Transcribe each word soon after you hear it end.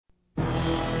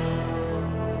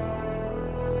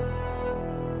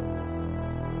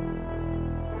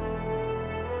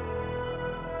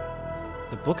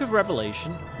The book of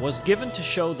Revelation was given to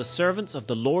show the servants of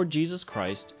the Lord Jesus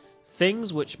Christ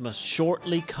things which must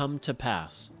shortly come to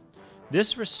pass.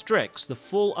 This restricts the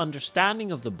full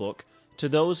understanding of the book to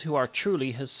those who are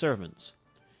truly his servants.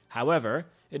 However,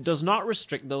 it does not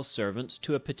restrict those servants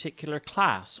to a particular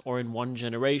class or in one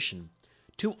generation.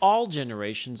 To all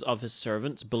generations of his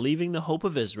servants believing the hope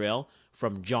of Israel,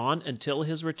 from John until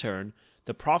his return,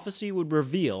 the prophecy would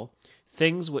reveal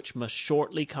things which must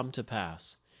shortly come to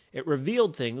pass. It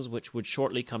revealed things which would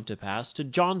shortly come to pass to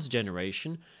John's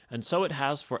generation, and so it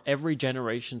has for every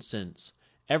generation since.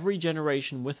 Every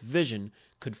generation with vision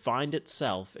could find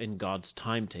itself in God's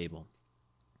timetable.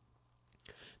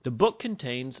 The book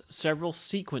contains several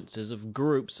sequences of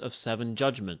groups of 7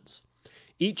 judgments,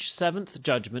 each 7th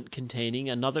judgment containing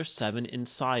another 7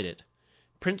 inside it,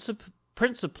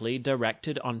 principally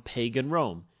directed on pagan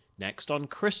Rome, next on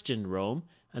Christian Rome,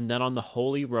 and then on the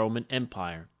Holy Roman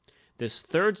Empire. This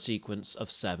 3rd sequence of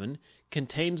 7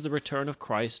 contains the return of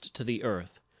Christ to the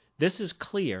earth. This is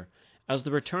clear, as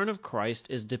the return of Christ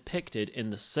is depicted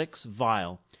in the 6th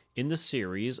vial in the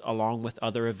series along with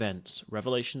other events,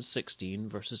 Revelation 16,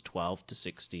 verses 12 to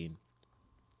 16.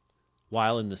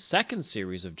 While in the 2nd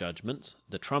series of judgments,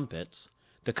 the trumpets,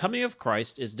 the coming of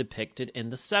Christ is depicted in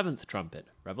the 7th trumpet,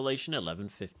 Revelation 11,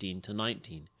 15 to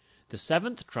 19. The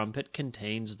 7th trumpet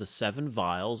contains the 7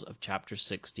 vials of chapter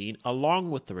 16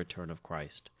 along with the return of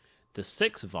Christ. The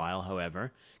 6th vial,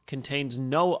 however, contains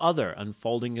no other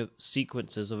unfolding of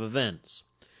sequences of events.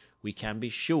 We can be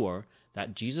sure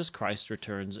that Jesus Christ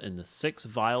returns in the 6th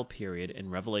vial period in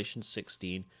Revelation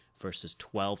 16, verses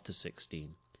 12 to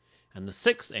 16. And the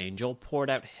 6th angel poured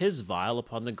out his vial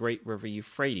upon the great river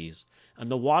Euphrates,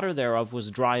 and the water thereof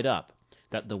was dried up,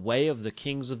 that the way of the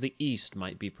kings of the east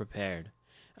might be prepared.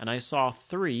 And I saw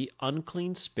 3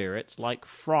 unclean spirits like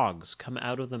frogs come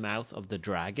out of the mouth of the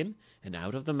dragon, and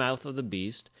out of the mouth of the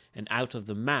beast, and out of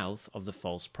the mouth of the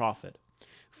false prophet.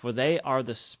 For they are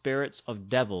the spirits of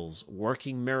devils,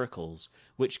 working miracles,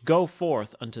 which go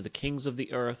forth unto the kings of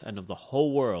the earth and of the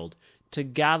whole world, to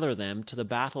gather them to the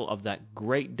battle of that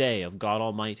great day of God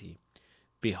Almighty.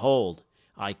 Behold,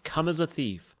 I come as a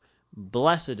thief.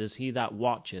 Blessed is he that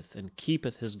watcheth and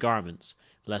keepeth his garments,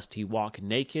 lest he walk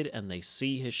naked and they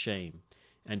see his shame.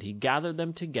 And he gathered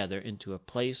them together into a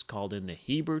place called in the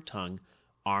Hebrew tongue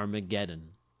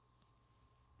Armageddon.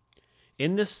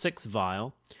 In this 6th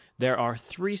vial, there are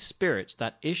 3 spirits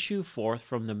that issue forth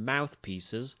from the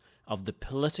mouthpieces of the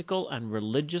political and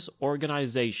religious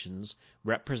organizations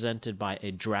represented by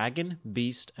a dragon,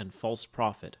 beast, and false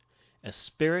prophet. A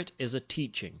spirit is a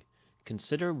teaching.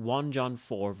 Consider 1 John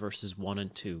 4, verses 1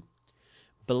 and 2.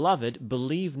 Beloved,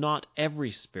 believe not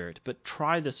every spirit, but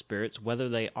try the spirits whether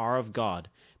they are of God,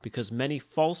 because many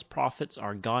false prophets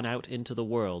are gone out into the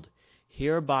world.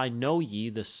 Hereby know ye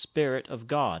the Spirit of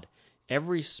God.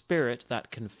 Every spirit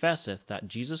that confesseth that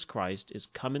Jesus Christ is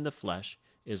come in the flesh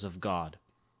is of God.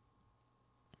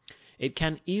 It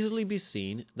can easily be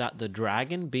seen that the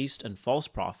dragon, beast, and false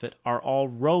prophet are all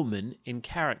Roman in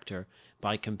character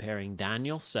by comparing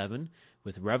Daniel 7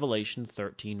 with Revelation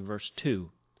 13, verse 2.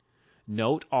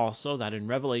 Note also that in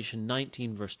Revelation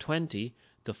 19, verse 20,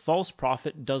 the false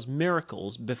prophet does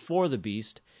miracles before the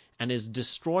beast and is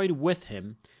destroyed with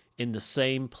him in the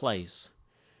same place.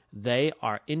 They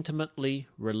are intimately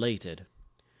related.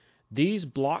 These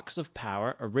blocks of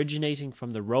power originating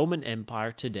from the Roman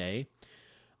Empire today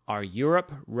are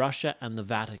Europe, Russia, and the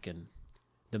Vatican.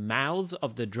 The mouths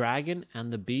of the dragon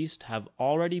and the beast have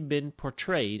already been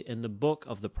portrayed in the book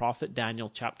of the prophet Daniel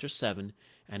chapter 7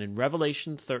 and in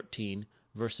Revelation 13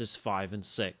 verses 5 and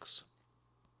 6.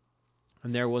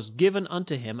 And there was given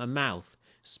unto him a mouth,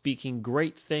 speaking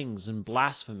great things and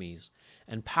blasphemies,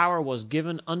 and power was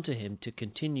given unto him to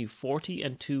continue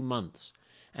 42 months.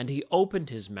 And he opened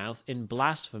his mouth in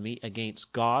blasphemy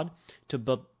against God,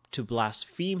 to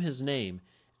blaspheme his name,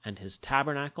 and his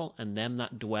tabernacle, and them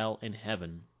that dwell in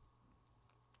heaven.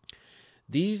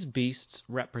 These beasts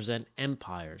represent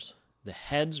empires, the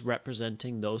heads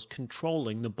representing those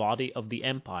controlling the body of the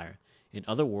empire, in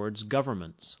other words,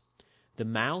 governments. The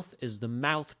mouth is the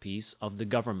mouthpiece of the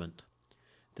government.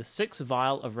 The 6th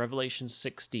vial of Revelation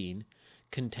 16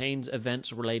 contains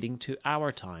events relating to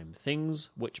our time, things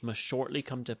which must shortly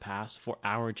come to pass for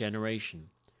our generation.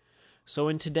 So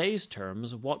in today's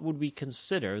terms, what would we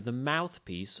consider the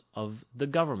mouthpiece of the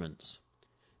governments?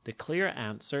 The clear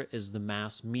answer is the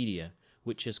mass media,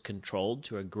 which is controlled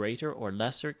to a greater or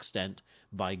lesser extent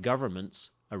by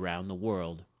governments around the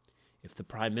world. If the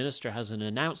Prime Minister has an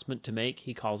announcement to make,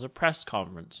 he calls a press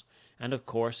conference, and of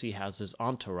course he has his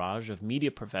entourage of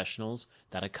media professionals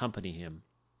that accompany him.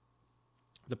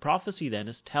 The prophecy then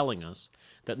is telling us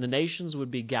that the nations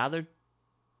would be gathered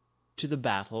to the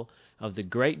battle of the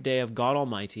great day of God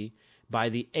Almighty by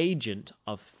the agent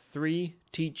of three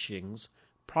teachings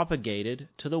propagated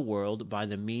to the world by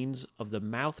the means of the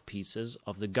mouthpieces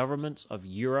of the governments of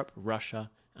Europe,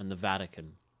 Russia, and the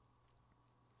Vatican.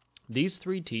 These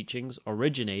three teachings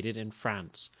originated in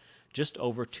France just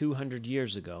over 200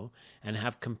 years ago and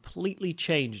have completely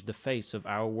changed the face of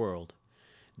our world.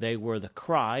 They were the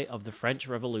cry of the French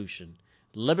Revolution: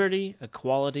 liberty,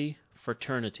 equality,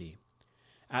 fraternity.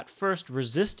 At first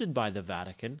resisted by the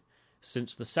Vatican,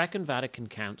 since the Second Vatican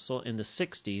Council in the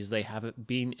 60s they have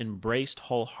been embraced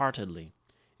wholeheartedly.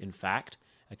 In fact,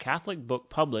 a Catholic book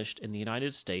published in the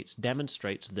United States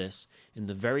demonstrates this in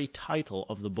the very title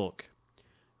of the book: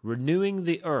 Renewing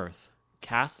the Earth,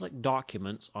 Catholic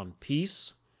Documents on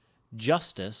Peace,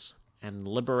 Justice, and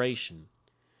Liberation.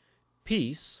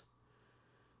 Peace,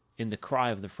 in the cry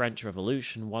of the French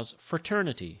Revolution, was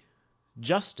fraternity.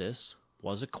 Justice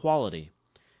was equality.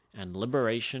 And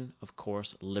liberation, of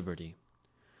course, liberty.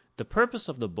 The purpose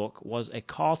of the book was a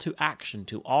call to action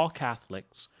to all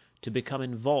Catholics to become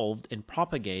involved in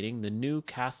propagating the new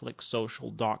Catholic social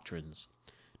doctrines,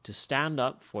 to stand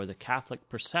up for the Catholic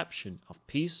perception of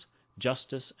peace,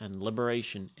 justice, and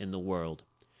liberation in the world.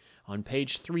 On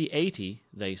page 380,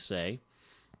 they say,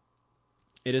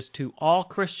 "It is to all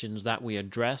Christians that we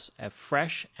address a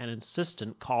fresh and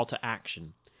insistent call to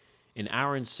action. In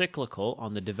our encyclical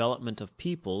on the development of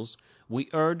peoples, we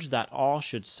urge that all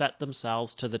should set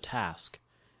themselves to the task.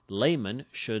 Laymen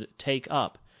should take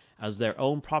up, as their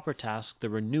own proper task, the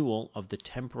renewal of the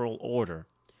temporal order.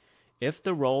 If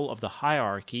the role of the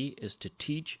hierarchy is to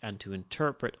teach and to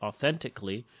interpret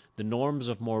authentically the norms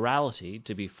of morality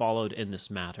to be followed in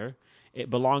this matter, it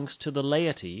belongs to the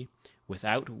laity,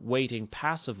 without waiting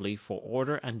passively for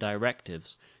order and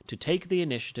directives, to take the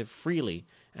initiative freely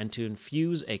and to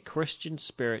infuse a Christian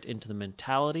spirit into the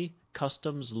mentality,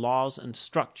 customs, laws, and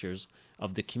structures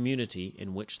of the community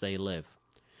in which they live."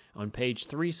 On page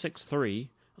 363,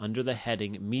 under the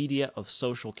heading Media of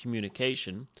Social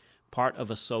Communication, part of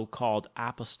a so-called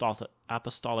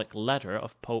apostolic letter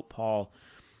of Pope Paul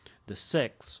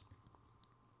VI,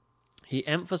 he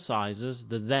emphasizes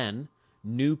the then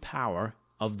new power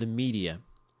of the media.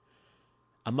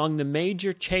 Among the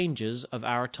major changes of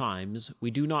our times, we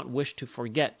do not wish to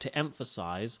forget to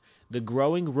emphasize the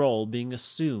growing role being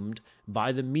assumed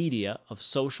by the media of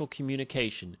social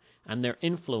communication and their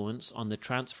influence on the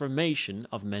transformation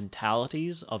of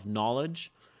mentalities, of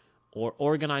knowledge, or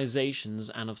organizations,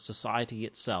 and of society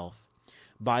itself.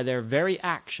 By their very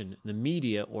action, the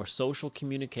media or social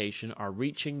communication are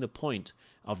reaching the point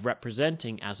of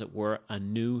representing, as it were, a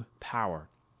new power.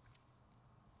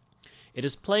 It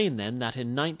is plain, then, that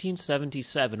in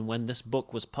 1977, when this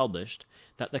book was published,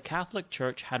 that the Catholic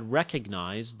Church had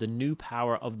recognized the new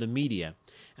power of the media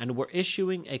and were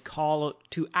issuing a call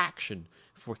to action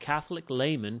for Catholic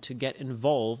laymen to get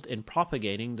involved in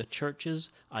propagating the Church's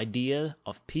idea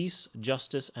of peace,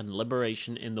 justice, and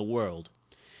liberation in the world.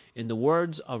 In the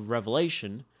words of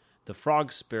Revelation, the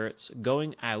frog spirits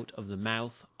going out of the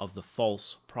mouth of the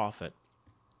false prophet.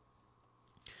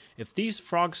 If these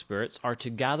frog spirits are to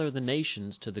gather the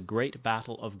nations to the great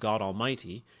battle of God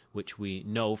Almighty, which we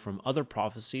know from other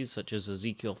prophecies such as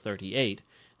Ezekiel 38,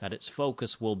 that its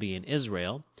focus will be in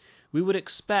Israel, we would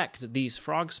expect these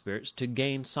frog spirits to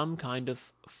gain some kind of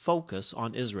focus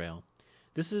on Israel.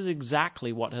 This is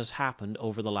exactly what has happened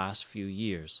over the last few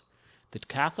years. The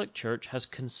Catholic Church has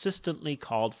consistently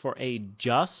called for a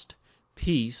just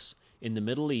peace in the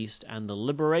Middle East and the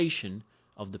liberation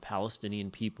of the Palestinian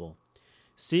people.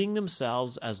 Seeing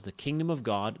themselves as the kingdom of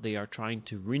God, they are trying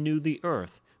to renew the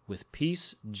earth with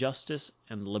peace, justice,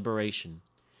 and liberation.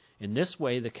 In this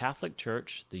way, the Catholic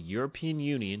Church, the European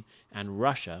Union, and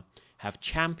Russia have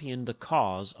championed the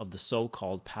cause of the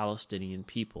so-called Palestinian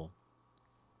people.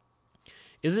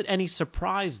 Is it any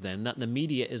surprise, then, that the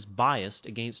media is biased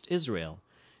against Israel,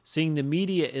 seeing the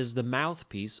media is the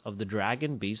mouthpiece of the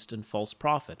dragon, beast, and false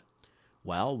prophet?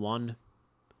 Well, one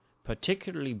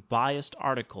particularly biased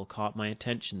article caught my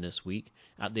attention this week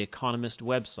at the Economist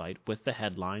website with the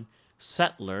headline,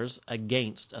 "Settlers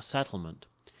Against a Settlement."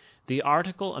 The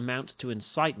article amounts to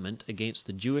incitement against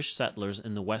the Jewish settlers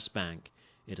in the West Bank.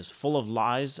 It is full of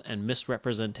lies and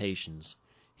misrepresentations.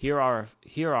 Here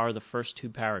are the first two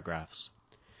paragraphs.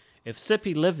 If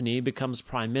Tzipi Livni becomes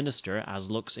prime minister, as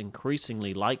looks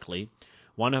increasingly likely,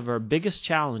 one of her biggest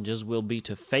challenges will be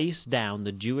to face down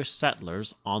the Jewish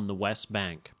settlers on the West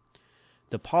Bank.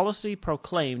 The policy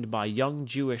proclaimed by young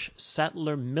Jewish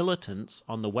settler militants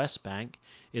on the West Bank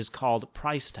is called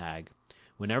price tag,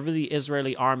 Whenever the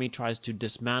Israeli army tries to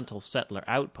dismantle settler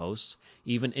outposts,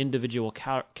 even individual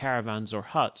caravans or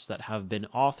huts that have been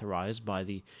authorized by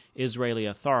the Israeli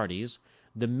authorities,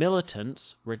 the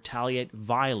militants retaliate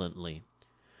violently.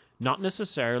 Not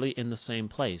necessarily in the same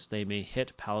place. They may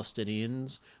hit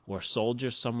Palestinians or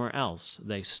soldiers somewhere else.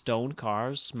 They stone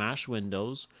cars, smash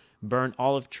windows, burn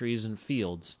olive trees and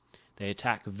fields. They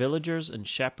attack villagers and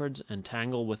shepherds and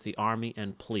tangle with the army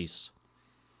and police.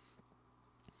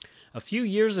 A few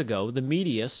years ago, the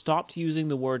media stopped using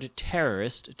the word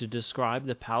terrorist to describe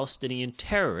the Palestinian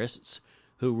terrorists,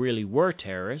 who really were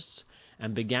terrorists,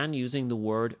 and began using the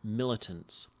word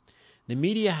militants. The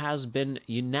media has been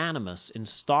unanimous in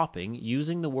stopping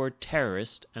using the word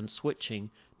terrorist and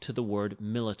switching to the word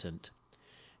militant.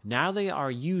 Now they are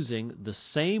using the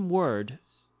same word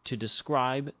to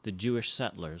describe the Jewish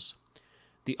settlers.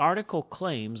 The article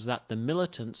claims that the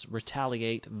militants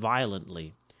retaliate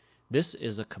violently. This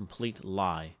is a complete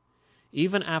lie.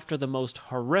 Even after the most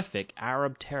horrific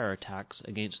Arab terror attacks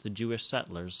against the Jewish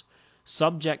settlers,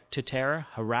 subject to terror,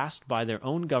 harassed by their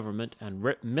own government, and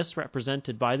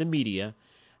misrepresented by the media,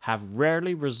 have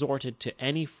rarely resorted to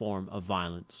any form of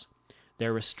violence.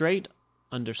 Their restraint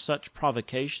under such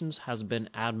provocations has been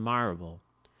admirable.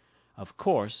 Of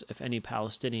course, if any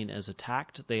Palestinian is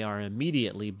attacked, they are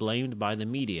immediately blamed by the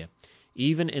media,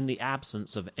 even in the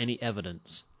absence of any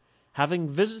evidence. Having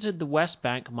visited the West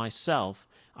Bank myself,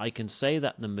 I can say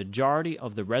that the majority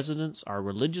of the residents are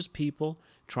religious people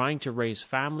trying to raise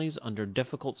families under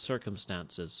difficult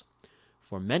circumstances.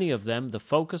 For many of them, the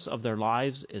focus of their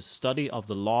lives is study of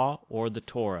the law or the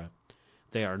Torah.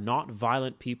 They are not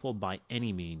violent people by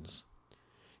any means.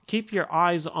 Keep your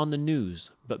eyes on the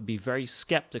news, but be very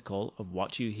skeptical of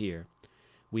what you hear.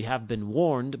 We have been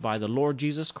warned by the Lord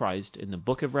Jesus Christ in the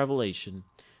book of Revelation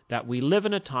that we live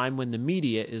in a time when the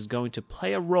media is going to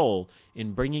play a role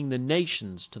in bringing the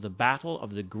nations to the battle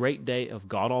of the great day of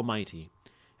God Almighty,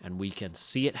 and we can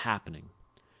see it happening.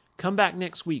 Come back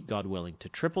next week, God willing, to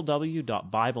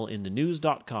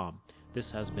www.bibleinthenews.com.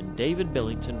 This has been David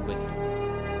Billington with you.